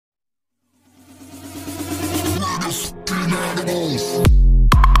Addres.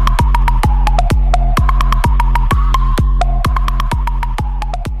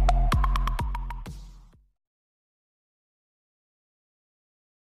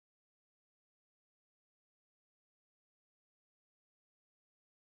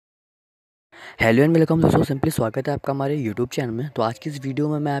 Hello and welcome दोस्तों, simply स्वागत है आपका हमारे यूट्यूब चैनल में। तो आज की इस वीडियो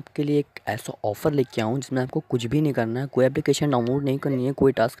में मैं आपके लिए एक ऐसा ऑफ़र लेके आया हूँ जिसमें आपको कुछ भी नहीं करना है, कोई एप्लीकेशन डाउनलोड नहीं करनी है,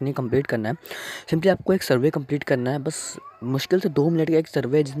 कोई टास्क नहीं कंप्लीट करना है। सिंपली आपको एक सर्वे कंप्लीट करना है, बस मुश्किल से 2 मिनट का एक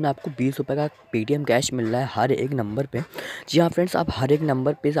सर्वे है जिसमें आपको 20 रुपये का पेटीएम कैश मिल रहा है हर एक नंबर पे। जी हाँ फ्रेंड्स, आप हर एक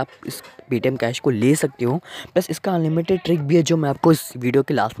नंबर पे आप इस पेटीएम कैश को ले सकते हो। प्लस इसका अनलिमिटेड ट्रिक भी है जो मैं आपको इस वीडियो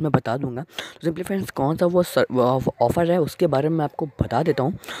के लास्ट में बता दूंगा। तो सिंपली फ्रेंड्स, कौन सा वो ऑफ़र है उसके बारे में मैं आपको बता देता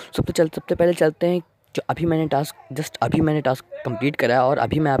हूँ। सबसे पहले चलते हैं। जो अभी मैंने टास्क कंप्लीट करा है और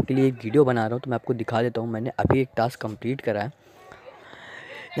अभी मैं आपके लिए एक वीडियो बना रहा हूँ, तो मैं आपको दिखा देता हूँ। मैंने अभी एक टास्क कंप्लीट करा है।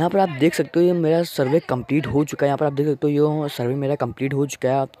 यहाँ पर आप देख सकते हो ये मेरा सर्वे कंप्लीट हो चुका है। यहाँ पर आप देख सकते हो ये सर्वे मेरा कंप्लीट हो चुका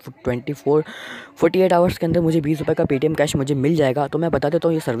है। 48 आवर्स के अंदर मुझे 20 रुपये का पेटीएम कैश मुझे मिल जाएगा। तो मैं बता देता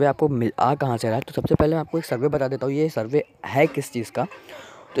हूँ ये सर्वे आपको कहाँ से रहा है। तो सबसे पहले मैं आपको एक सर्वे बता देता हूँ, ये सर्वे है किस चीज़ का।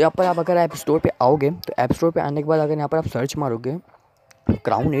 तो यहाँ पर आप अगर ऐप स्टोर पर आओगे तो ऐप स्टोर पर आने के बाद अगर यहाँ पर आप सर्च मारोगे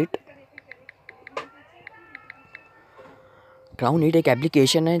क्राउन 8 एक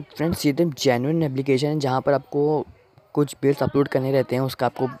एप्लीकेशन है फ्रेंड्स, ये एकदम जेन्युइन एप्लीकेशन है जहाँ पर आपको कुछ बिल्स अपलोड करने रहते हैं, उसका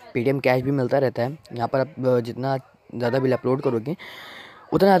आपको पेटीएम कैश भी मिलता रहता है। यहाँ पर आप जितना ज़्यादा बिल अपलोड करोगे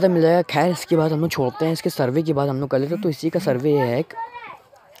उतना ज़्यादा मिल जाएगा। खैर, इसके बाद हम लोग छोड़ते हैं, इसके सर्वे की बात हम लोग कर लेते हैं। तो इसी का सर्वे है एक,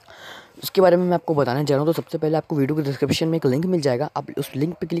 उसके बारे में मैं आपको बताना चाह रहा हूँ। तो सबसे पहले आपको वीडियो के डिस्क्रिप्शन में एक लिंक मिल जाएगा, आप उस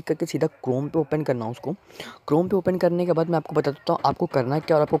लिंक पे क्लिक करके सीधा क्रोम पे ओपन करना है उसको। क्रोम पे ओपन करने के बाद मैं आपको बता देता हूँ आपको करना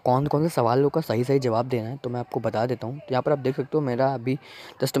क्या और आपको कौन कौन से सवालों का सही जवाब देना है। तो मैं आपको बता देता हूँ। तो यहाँ पर आप देख सकते हो मेरा अभी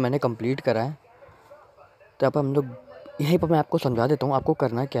जस्ट मैंने कंप्लीट करा है। तो यहाँ पर हम लोग यहीं पर मैं आपको समझा देता हूँ आपको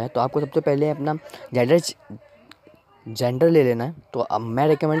करना क्या है। तो आपको सबसे पहले अपना जेंडर ले लेना है। तो अब मैं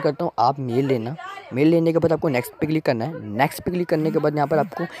रिकमेंड करता हूँ आप मेल लेना। मेल लेने के बाद आपको नेक्स्ट पे क्लिक करना है। नेक्स्ट पे क्लिक करने के बाद यहाँ पर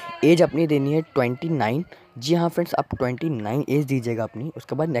आपको एज अपनी देनी है 29। जी हाँ फ्रेंड्स, आप 29 एज दीजिएगा अपनी।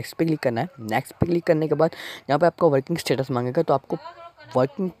 उसके बाद नेक्स्ट पे क्लिक करना है। नेक्स्ट पे क्लिक करने के बाद यहाँ पर आपका वर्किंग स्टेटस मांगेगा, तो आपको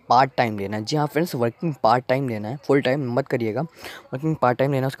वर्किंग पार्ट टाइम लेना है। जी हाँ फ्रेंड्स, वर्किंग पार्ट टाइम लेना है, फुल टाइम मत करिएगा, वर्किंग पार्ट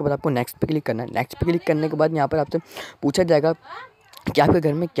टाइम लेना है। उसके बाद आपको नेक्स्ट पे क्लिक करना है। नेक्स्ट पे क्लिक करने के बाद यहाँ पर आपसे पूछा जाएगा कि आपके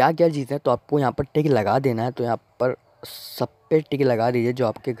घर में क्या क्या चीज़ है, तो आपको यहाँ पर टिक लगा देना है। तो यहाँ पर सब पे टिक लगा दीजिए जो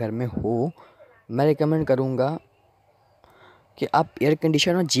आपके घर में हो। मैं रिकमेंड करूँगा कि आप एयर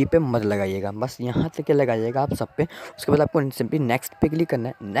कंडीशनर और जी पे मत लगाइएगा, बस यहाँ तक के लगाइएगा आप सब पे। उसके बाद आपको सिंपली नेक्स्ट पे क्लिक करना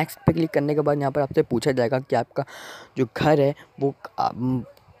है। नेक्स्ट पे क्लिक करने के बाद यहाँ पर आपसे पूछा जाएगा कि आपका जो घर है वो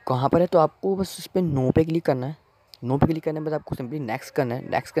कहाँ पर है। तो आपको बस इस पर नो पे क्लिक करना है। नो पे क्लिक करने के बाद आपको सिंपली नेक्स्ट करना है।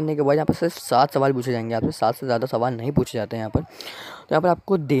 नेक्स्ट करने के बाद यहाँ पर सिर्फ 7 सवाल पूछे जाएंगे आपसे, 7 से ज़्यादा सवाल नहीं पूछे जाते हैं यहाँ पर। तो यहाँ पर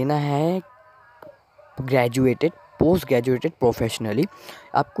आपको देना है ग्रेजुएटेड, पोस्ट ग्रेजुएटेड, प्रोफेशनली।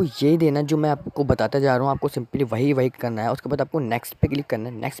 आपको ये देना जो मैं आपको बताता जा रहा हूँ, आपको सिंपली वही करना है। उसके बाद आपको नेक्स्ट पे क्लिक करना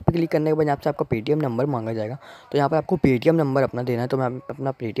है। नेक्स्ट पे क्लिक करने के बाद यहाँ से आपका पेटीएम नंबर मांगा जाएगा। तो यहाँ पर आपको पेटीएम नंबर अपना देना है। तो मैं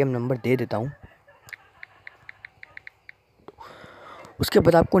अपना पेटीएम नंबर दे देता हूँ। उसके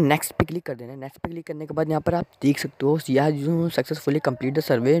बाद आपको नेक्स्ट पे क्लिक कर देना है। नेक्स्ट पे क्लिक करने के बाद यहाँ पर आप देख सकते हो यह जो सक्सेसफुली कंप्लीट द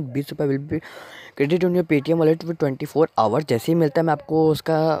सर्वे, 20 रुपये will be credit on your Paytm wallet with 24 our. जैसे ही मिलता है मैं आपको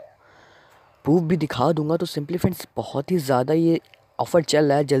उसका प्रूफ भी दिखा दूंगा। तो सिंपली फ्रेंड्स, बहुत ही ज़्यादा ये ऑफ़र चल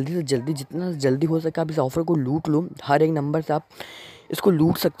रहा है। जल्दी से जल्दी, जितना जल्दी हो सके आप इस ऑफ़र को लूट लो। हर एक नंबर से आप इसको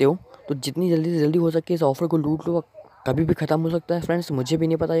लूट सकते हो। तो जितनी जल्दी से जल्दी हो सके इस ऑफ़र को लूट लो। कभी भी ख़त्म हो सकता है फ्रेंड्स, मुझे भी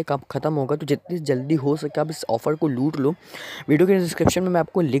नहीं पता ये कब ख़त्म होगा। तो जितनी जल्दी हो सके आप इस ऑफ़र को लूट लो। वीडियो के डिस्क्रिप्शन में मैं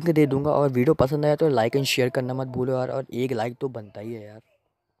आपको लिंक दे दूँगा। और वीडियो पसंद आया तो लाइक एंड शेयर करना मत भूलो यार, और एक लाइक तो बनता ही है यार।